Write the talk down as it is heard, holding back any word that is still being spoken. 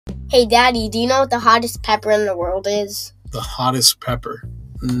Hey, Daddy, do you know what the hottest pepper in the world is? The hottest pepper?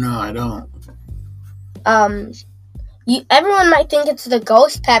 No, I don't. Everyone might think it's the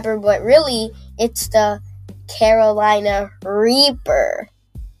ghost pepper, but really, it's the Carolina Reaper.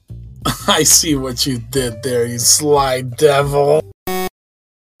 I see what you did there, you sly devil.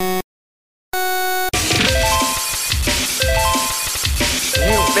 You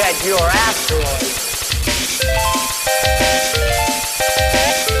bet your asteroid.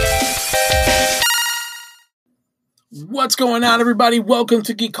 What's going on, everybody? Welcome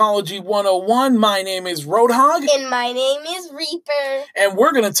to Geekology 101. My name is Roadhog. And my name is Reaper. And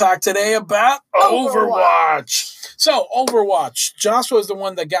we're going to talk today about Overwatch. So, Overwatch. Joshua is the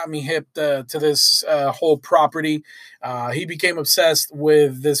one that got me hip to this whole property. He became obsessed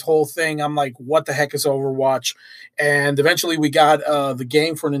with this whole thing. I'm like, what the heck is Overwatch? And eventually we got the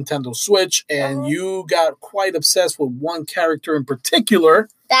game for Nintendo Switch, and you got quite obsessed with one character in particular.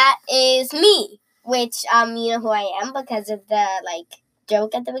 That is me. Which, you know who I am because of the,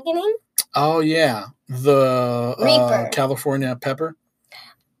 joke at the beginning? Oh, yeah. The Reaper. California Pepper?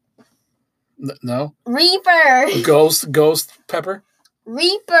 No? Reaper. Ghost Pepper?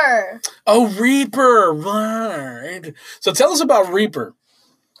 Reaper. Oh, Reaper. Right. So tell us about Reaper.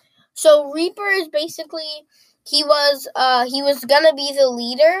 So Reaper is basically, he was gonna be the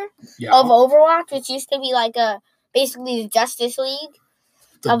leader of Overwatch, which used to be basically the Justice League.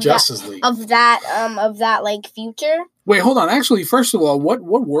 Justice League. Of that future. Wait, hold on. Actually, first of all, what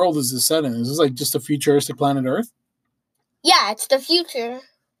world is this set in? Is this just a futuristic planet Earth? Yeah, it's the future.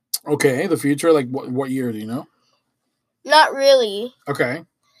 Okay, the future. What year do you know? Not really. Okay.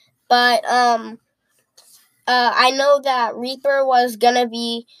 But I know that Reaper was gonna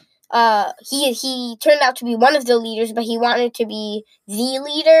be. He turned out to be one of the leaders, but he wanted to be the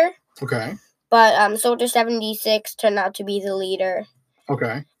leader. Okay. But Soldier 76 turned out to be the leader.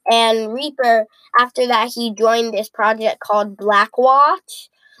 Okay. And Reaper, after that, he joined this project called Blackwatch,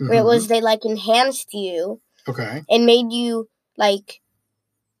 where it was they enhanced you. Okay. And made you they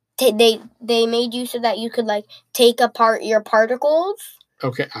made you so that you could take apart your particles.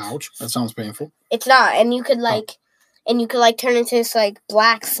 Okay. Ouch. That sounds painful. It's not, and you could turn into this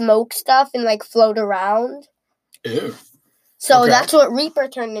black smoke stuff and float around. Ew. So that's what Reaper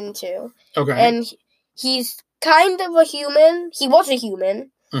turned into. Okay. And he's kind of a human. He was a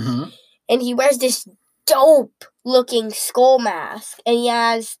human. Mm-hmm. And he wears this dope-looking skull mask. And he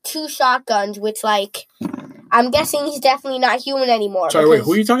has 2 shotguns, which, I'm guessing he's definitely not human anymore. Sorry, wait,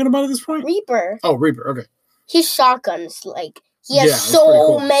 who are you talking about at this point? Reaper. Oh, Reaper, okay. His shotguns, he has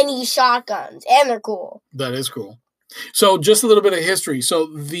so many shotguns. And they're cool. That is cool. So, just a little bit of history. So,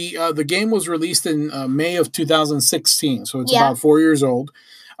 the game was released in May of 2016. So, it's about 4 years old.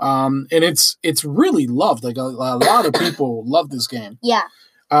 And it's really loved. A lot of people love this game. Yeah.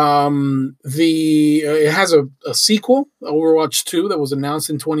 It has a sequel, Overwatch 2, that was announced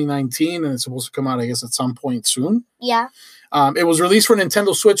in 2019, and it's supposed to come out, I guess, at some point soon. Yeah. It was released for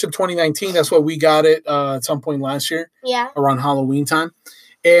Nintendo Switch in 2019. That's why we got it at some point last year. Yeah. Around Halloween time.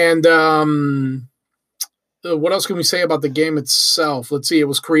 And what else can we say about the game itself? Let's see. It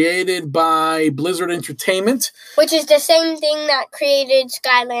was created by Blizzard Entertainment. Which is the same thing that created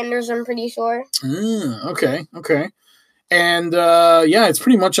Skylanders, I'm pretty sure. Okay. And, it's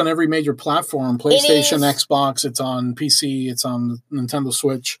pretty much on every major platform. PlayStation, Xbox, it's on PC, it's on Nintendo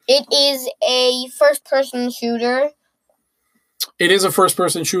Switch. It is a first-person shooter. It is a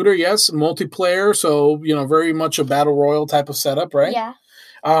first-person shooter, yes. Multiplayer, so, very much a battle royale type of setup, right? Yeah.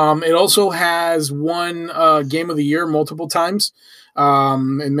 It also has won Game of the Year multiple times,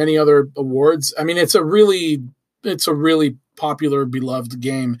 and many other awards. I mean, it's a really popular, beloved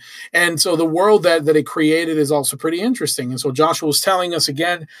game. And so the world that it created is also pretty interesting. And so Joshua was telling us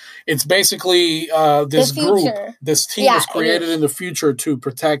again, it's basically this team was created in the future to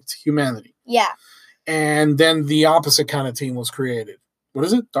protect humanity. Yeah. And then the opposite kind of team was created. What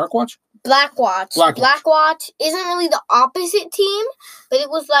is it? Darkwatch? Blackwatch. Blackwatch isn't really the opposite team, but it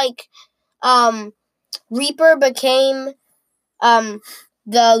was Reaper became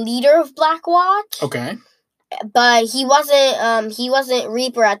the leader of Blackwatch. Okay. But he wasn't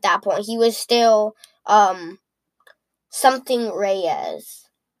Reaper at that point. He was still something Reyes.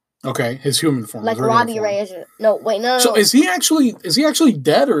 Okay, his human form. Robbie Reyes. No. So is he actually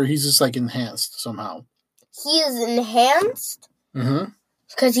dead, or he's just enhanced somehow? He is enhanced. Mm-hmm.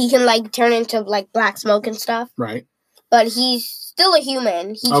 Because he can turn into black smoke and stuff. Right. But he's still a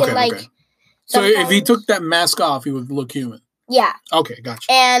human. He can okay. So if he took that mask off, he would look human. Yeah. Okay,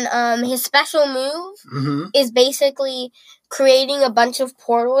 gotcha. And his special move is basically creating a bunch of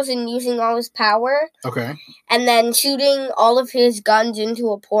portals and using all his power. Okay. And then shooting all of his guns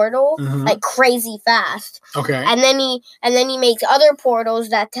into a portal like crazy fast. Okay. And then he makes other portals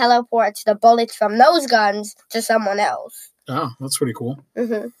that teleports the bullets from those guns to someone else. Oh, that's pretty cool.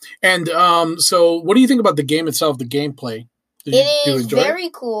 Mm-hmm. And so, what do you think about the game itself? The gameplay? It is very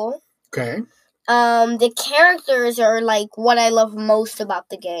cool. Okay. The characters are like what I love most about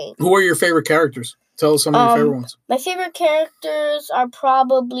the game. Who are your favorite characters? Tell us some of your favorite ones. My favorite characters are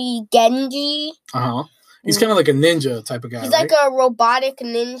probably Genji. He's kind of like a ninja type of guy. He's like a robotic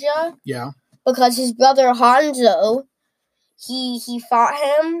ninja. Yeah. Because his brother Hanzo, he fought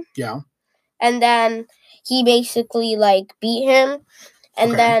him. Yeah. And then he basically like beat him.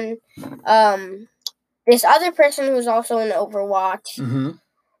 And then this other person who's also in Overwatch. Mm-hmm.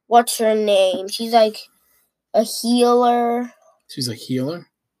 What's her name? She's like a healer. She's a healer?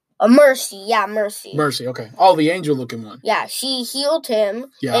 Mercy. Yeah, Mercy. Mercy, okay. Oh, the angel-looking one. Yeah, she healed him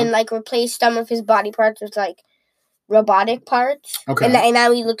and like replaced some of his body parts with like robotic parts. Okay. And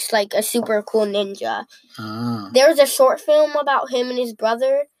now he looks like a super cool ninja. There's a short film about him and his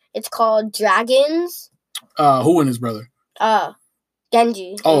brother. It's called Dragons. Who and his brother?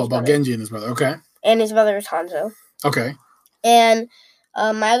 Genji. Oh, about Genji and his brother. Okay. And his brother is Hanzo. Okay. And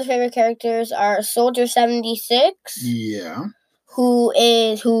my other favorite characters are Soldier 76. Yeah. Who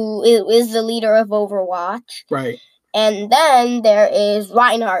is the leader of Overwatch. Right. And then there is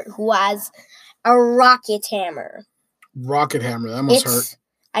Reinhardt, who has a rocket hammer. Rocket hammer, that must hurt.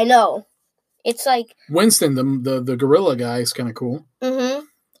 I know. It's like Winston, the gorilla guy, is kind of cool. Mm-hmm.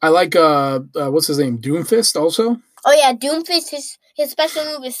 I like what's his name? Doomfist also? Oh yeah, Doomfist, his special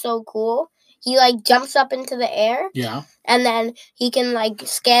move is so cool. He like jumps up into the air. Yeah. And then he can like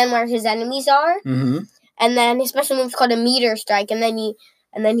scan where his enemies are. Mm-hmm. And then his special move is called a meteor strike, and then he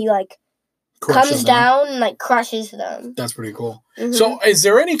like comes down and like crushes them. That's pretty cool. Mm-hmm. So, is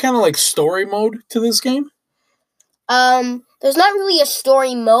there any kind of like story mode to this game? There's not really a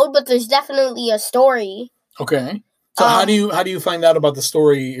story mode, but there's definitely a story. Okay. So how do you find out about the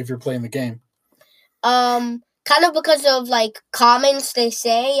story if you're playing the game? Kind of because of like comments they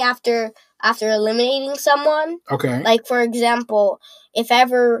say after eliminating someone. Okay. Like for example, if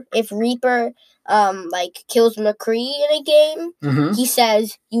Reaper like kills McCree in a game, he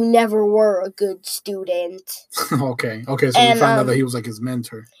says, "You never were a good student." Okay. So you found out that he was like his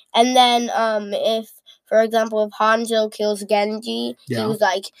mentor. And then if, for example, if Hanzo kills Genji, he was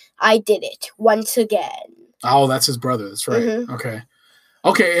like, "I did it once again." Oh, that's his brother. That's right. Mm-hmm.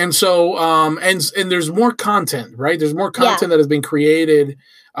 Okay, and so and there's more content, right? There's more content that has been created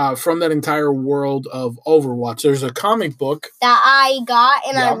from that entire world of Overwatch. There's a comic book that I got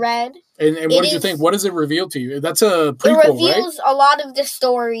and I read. And what did you think? What does it reveal to you? That's a prequel, It reveals a lot of the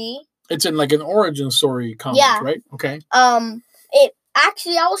story. It's in like an origin story comic, right? Okay. It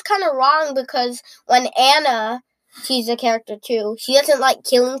actually, I was kind of wrong because when Anna, she's a character too, she doesn't like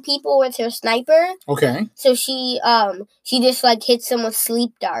killing people with her sniper. Okay. So she just like hits them with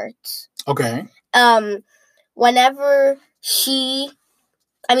sleep darts. Okay. Whenever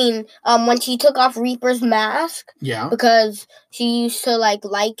when she took off Reaper's mask. Yeah. Because she used to like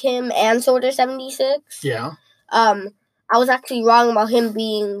him and Soldier 76. Yeah. I was actually wrong about him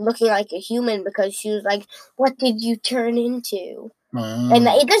looking like a human because she was like, "What did you turn into?" And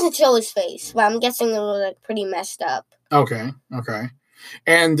it doesn't show his face, but I'm guessing it was like pretty messed up. Okay.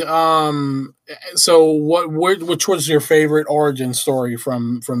 And so which was your favorite origin story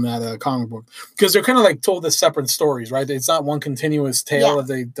from that comic book? Because they're kind of like told as separate stories, right? It's not one continuous tale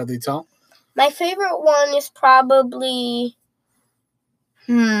that they tell. My favorite one is probably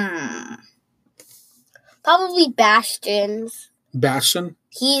Bastion's. Bastion?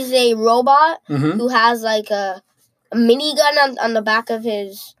 He's a robot who has like a minigun on the back of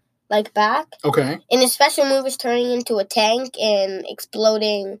his back. Okay. And his special move is turning into a tank and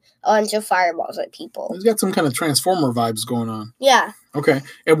exploding a bunch of fireballs at people. He's got some kind of Transformer vibes going on. Yeah. Okay.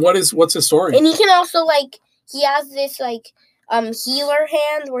 And what's his story? And he can also he has this healer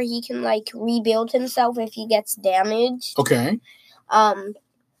hand where he can rebuild himself if he gets damaged. Okay.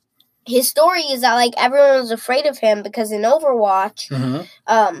 His story is that everyone was afraid of him because in Overwatch,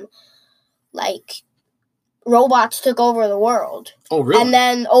 robots took over the world. Oh, really? And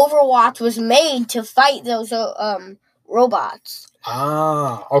then Overwatch was made to fight those robots.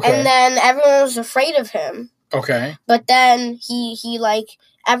 Ah, okay. And then everyone was afraid of him. Okay. But then he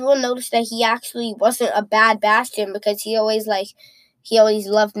everyone noticed that he actually wasn't a bad Bastion because he always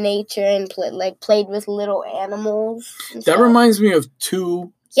loved nature and played with little animals. That reminds me of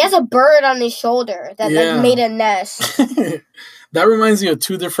two. He has a bird on his shoulder that made a nest. That reminds me of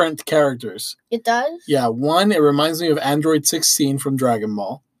two different characters. It does? Yeah, one, it reminds me of Android 16 from Dragon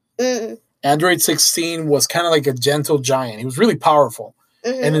Ball. Android 16 was kind of like a gentle giant. He was really powerful.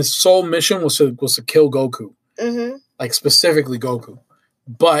 And his sole mission was to kill Goku. Like, specifically Goku.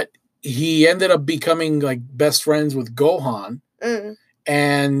 But he ended up becoming, like, best friends with Gohan.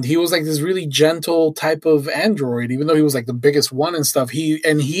 And he was, like, this really gentle type of android, even though he was, like, the biggest one and stuff.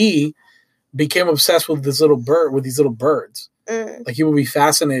 He became obsessed with these little birds. Like, he would be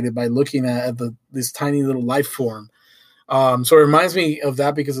fascinated by looking at this tiny little life form. So it reminds me of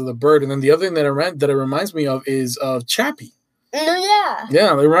that because of the bird. And then the other thing that it reminds me of is Chappie. Oh, yeah.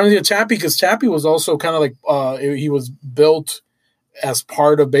 Yeah, it reminds me of Chappie because Chappie was also kind of like, he was built as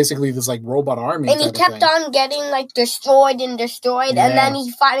part of basically this, like, robot army. And he kept on getting, like, destroyed. And then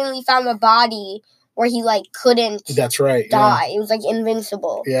he finally found a body where he, like, couldn't That's right, die. Yeah. It was, like,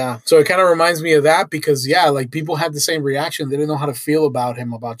 invincible. Yeah, so it kind of reminds me of that because, yeah, like, people had the same reaction. They didn't know how to feel about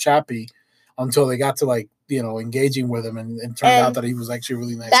Chappie, until they got to, like, engaging with him, and it turned out that he was actually a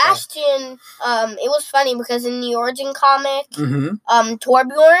really nice Bastion, guy. It was funny because in the origin comic,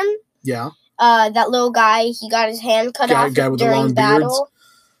 Torbjorn, that little guy, he got his hand cut off during battle,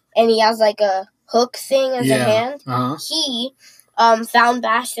 and he has, like, a hook thing as a hand. He found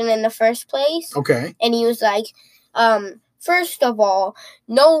Bastion in the first place. Okay. And he was like, first of all,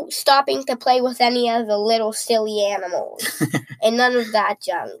 no stopping to play with any of the little silly animals. And none of that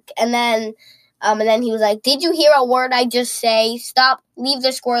junk. And then he was like, did you hear a word I just say? Stop, leave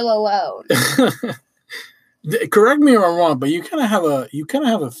the squirrel alone. Correct me if I'm wrong, but you kind of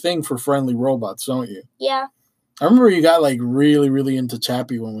have a thing for friendly robots, don't you? Yeah. I remember you got, like, really, really into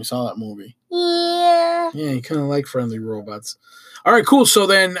Chappie when we saw that movie. Yeah. Yeah, you kind of like friendly robots. All right, cool. So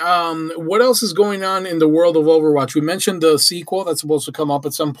then, what else is going on in the world of Overwatch? We mentioned the sequel that's supposed to come up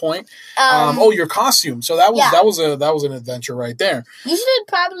at some point. Your costume. So that was an adventure right there. You should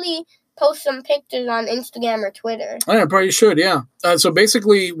probably post some pictures on Instagram or Twitter. I probably should, yeah. So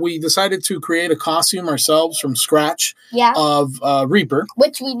basically, we decided to create a costume ourselves from scratch of Reaper.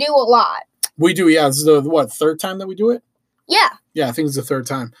 Which we do a lot. We do, yeah. This is the, third time that we do it? Yeah. Yeah, I think it's the third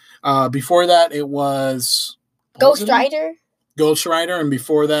time. Before that, it was... Ghost Rider. Ghost Rider, and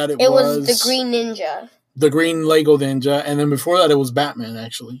before that, it was the Green Ninja. The Green Lego Ninja, and then before that, it was Batman,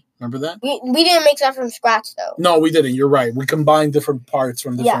 actually. Remember that? We didn't make that from scratch, though. No, we didn't. You're right. We combined different parts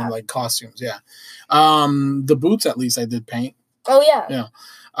from different, like, costumes, yeah. The boots, at least, I did paint. Oh, yeah.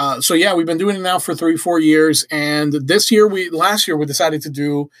 Yeah. So, yeah, we've been doing it now for 3-4 years, and last year, we decided to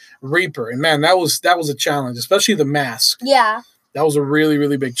do Reaper, and, man, that was a challenge, especially the mask. Yeah. That was a really,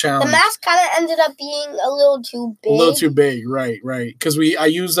 really big challenge. The mask kind of ended up being a little too big. A little too big, right. Because I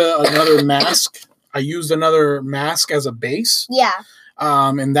used another mask. I used another mask as a base. Yeah.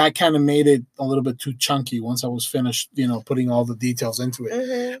 And that kind of made it a little bit too chunky once I was finished, putting all the details into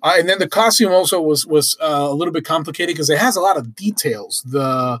it. And then the costume also was a little bit complicated because it has a lot of details.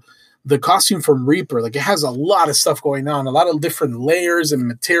 The costume from Reaper, like, it has a lot of stuff going on, a lot of different layers and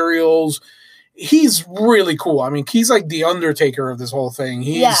materials. He's really cool. I mean, he's like the Undertaker of this whole thing.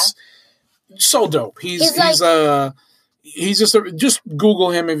 He's so dope. He's just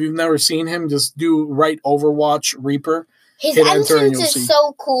Google him if you've never seen him. Just write Overwatch Reaper. His entrance is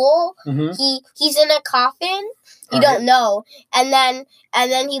so cool. He's in a coffin. You don't know, and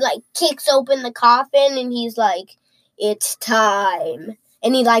then he, like, kicks open the coffin and he's like, "It's time,"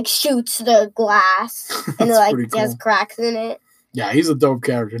 and he, like, shoots the glass and it, like, cool. Has cracks in it. Yeah, he's a dope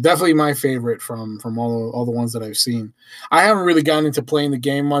character. Definitely my favorite from all the ones that I've seen. I haven't really gotten into playing the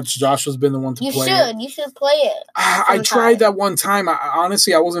game much. Josh has been the one to play it. You should play it. I tried that one time.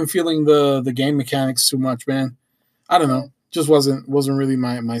 Honestly, I wasn't feeling the game mechanics too much, man. I don't know. Just wasn't really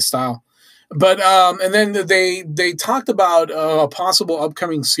my style. But and then they talked about a possible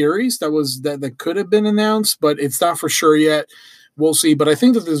upcoming series that could have been announced, but it's not for sure yet. We'll see. But I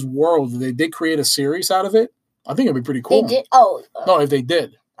think that this world, they did create a series out of it. I think it'd be pretty cool. They did? Oh. No, if they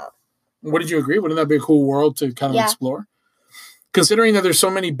did. Oh. What did you agree? Wouldn't that be a cool world to kind of explore? Considering that there's so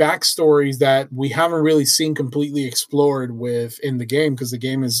many backstories that we haven't really seen completely explored in the game, because the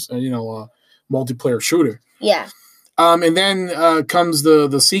game is, a multiplayer shooter. Yeah. And then comes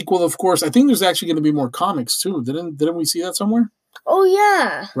the sequel, of course. I think there's actually going to be more comics, too. Didn't we see that somewhere? Oh,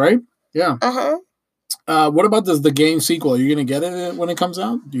 yeah. Right? Yeah. Uh-huh. What about the game sequel? Are you going to get it when it comes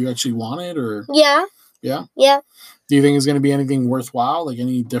out? Do you actually want it? Or Yeah. Yeah? Yeah. Do you think it's going to be anything worthwhile? Like,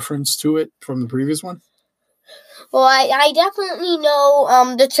 any difference to it from the previous one? Well, I definitely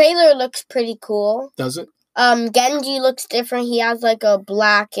know the trailer looks pretty cool. Does it? Genji looks different. He has, like, a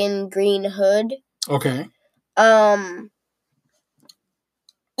black and green hood. Okay. Yeah,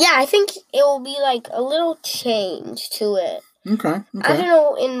 I think it will be, like, a little change to it. Okay. I don't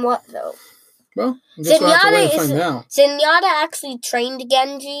know in what, though. Well, I guess we'll have to wait and find out. Zenyatta actually trained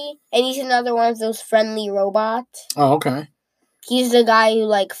Genji, and he's another one of those friendly robots. Oh, okay. He's the guy who,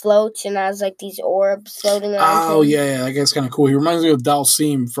 like, floats and has, like, these orbs floating around him. Oh, yeah. I guess kind of cool. He reminds me of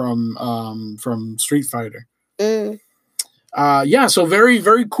Dalsim from Street Fighter. So very,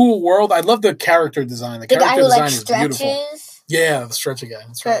 very cool world. I love the character design. The character guy who, design like, is stretches. Beautiful. Yeah, the stretching guy.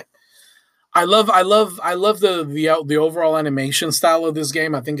 That's right. I love the overall animation style of this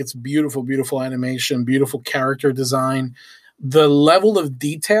game. I think it's beautiful, beautiful animation, beautiful character design. The level of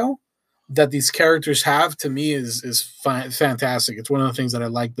detail that these characters have, to me, is fantastic. It's one of the things that I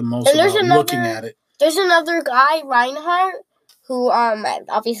like the most about looking at it. There's another guy, Reinhardt, who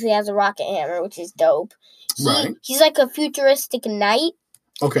obviously has a rocket hammer, which is dope. He's like a futuristic knight.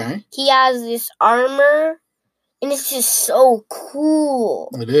 Okay. He has this armor, and it's just so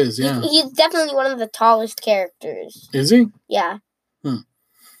cool. It is, yeah. He's definitely one of the tallest characters. Is he? Yeah.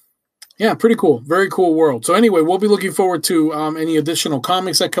 Yeah, pretty cool. Very cool world. So anyway, we'll be looking forward to any additional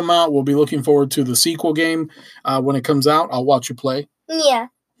comics that come out. We'll be looking forward to the sequel game when it comes out. I'll watch you play. Yeah.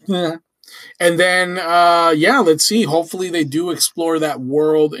 And then, let's see. Hopefully they do explore that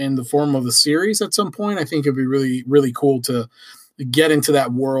world in the form of a series at some point. I think it'd be really, really cool to get into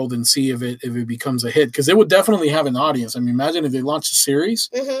that world and see if it becomes a hit. Because it would definitely have an audience. I mean, imagine if they launched a series.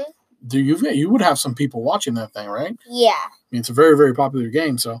 Mm-hmm. You would have some people watching that thing, right? Yeah. I mean, it's a very, very popular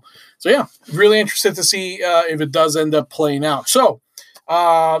game. So yeah, really interested to see if it does end up playing out. So,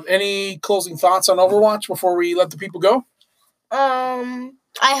 any closing thoughts on Overwatch before we let the people go? I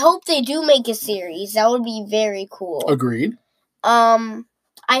hope they do make a series. That would be very cool. Agreed. I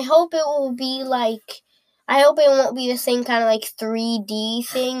hope it will be like. I hope it won't be the same kind of like 3D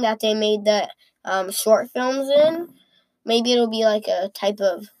thing that they made the short films in. Maybe it'll be like a type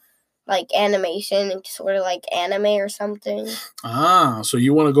of like animation, sort of like anime or something. So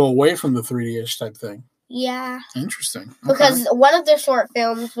you want to go away from the 3D-ish type thing? Yeah. Interesting. Okay. Because one of the short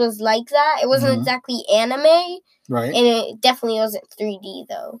films was like that. It wasn't exactly anime. Right. And it definitely wasn't 3D,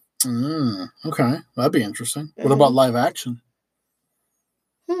 though. Okay. That'd be interesting. What about live action?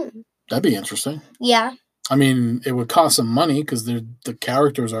 That'd be interesting. Yeah. I mean, it would cost some money because the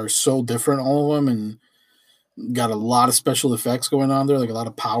characters are so different, all of them, and got a lot of special effects going on there, like a lot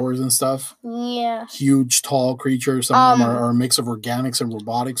of powers and stuff. Yeah. Huge, tall creatures. Some of them are a mix of organics and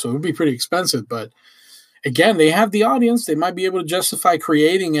robotics, so it would be pretty expensive. But again, they have the audience. They might be able to justify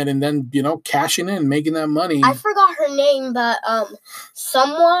creating it and then, cashing in, making that money. I forgot her name, but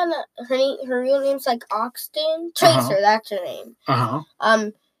someone, her real name's like Oxton. Tracer, that's her name.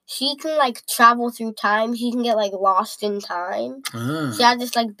 She can, like, travel through time. She can get, like, lost in time. She has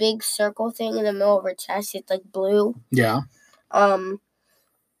this, like, big circle thing in the middle of her chest. It's, like, blue. Yeah.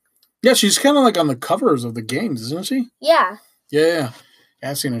 Yeah, she's kind of, like, on the covers of the games, isn't she? Yeah. Yeah,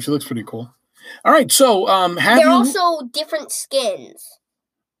 I've seen her. She looks pretty cool. All right, so, They're also different skins.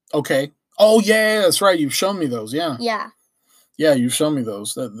 Okay. Oh, yeah, that's right. You've shown me those, yeah. Yeah. Yeah, you've shown me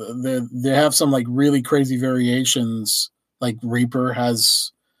those. They have some, like, really crazy variations. Like, Reaper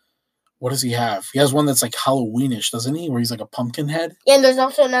has... What does he have? He has one that's like Halloweenish, doesn't he? Where he's like a pumpkin head. Yeah, and there's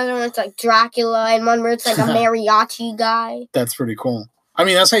also another one that's like Dracula, and one where it's like a mariachi guy. That's pretty cool. I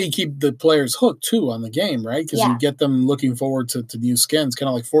mean, that's how you keep the players hooked too on the game, right? Because you get them looking forward to new skins, kind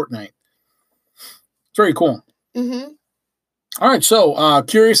of like Fortnite. It's very cool. Mm-hmm. All right, so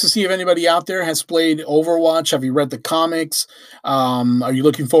curious to see if anybody out there has played Overwatch. Have you read the comics? Are you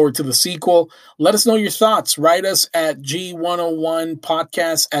looking forward to the sequel? Let us know your thoughts. Write us at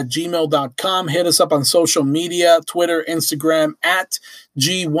g101podcast@gmail.com. Hit us up on social media, Twitter, Instagram, at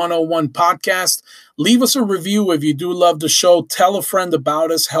G101podcast. Leave us a review if you do love the show. Tell a friend about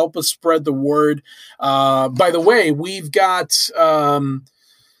us. Help us spread the word. By the way, we've got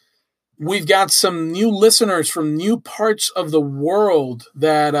some new listeners from new parts of the world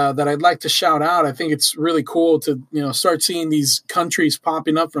that I'd like to shout out. I think it's really cool to start seeing these countries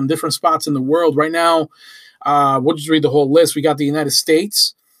popping up from different spots in the world. Right now, we'll just read the whole list. We got the United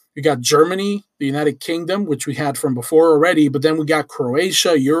States, we got Germany, the United Kingdom, which we had from before already, but then we got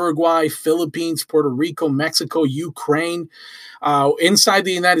Croatia, Uruguay, Philippines, Puerto Rico, Mexico, Ukraine. Inside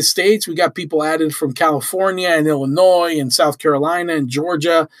the United States, we got people added from California and Illinois and South Carolina and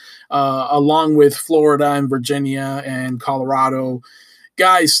Georgia, along with Florida and Virginia and Colorado.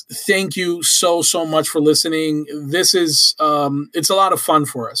 Guys, thank you so much for listening. This is, it's a lot of fun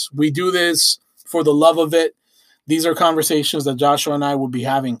for us. We do this for the love of it. These are conversations that Joshua and I would be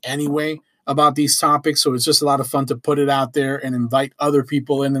having anyway about these topics, so it's just a lot of fun to put it out there and invite other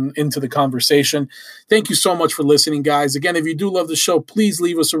people into the conversation. Thank you so much for listening, guys. Again, if you do love the show, please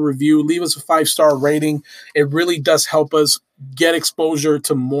leave us a review, leave us a 5-star rating. It really does help us get exposure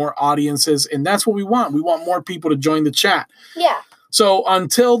to more audiences. And that's what we want. We want more people to join the chat. Yeah. So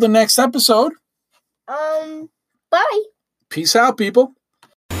until the next episode. Bye. Peace out, people.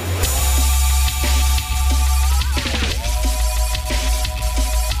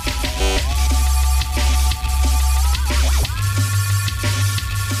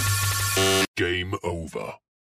 Game over.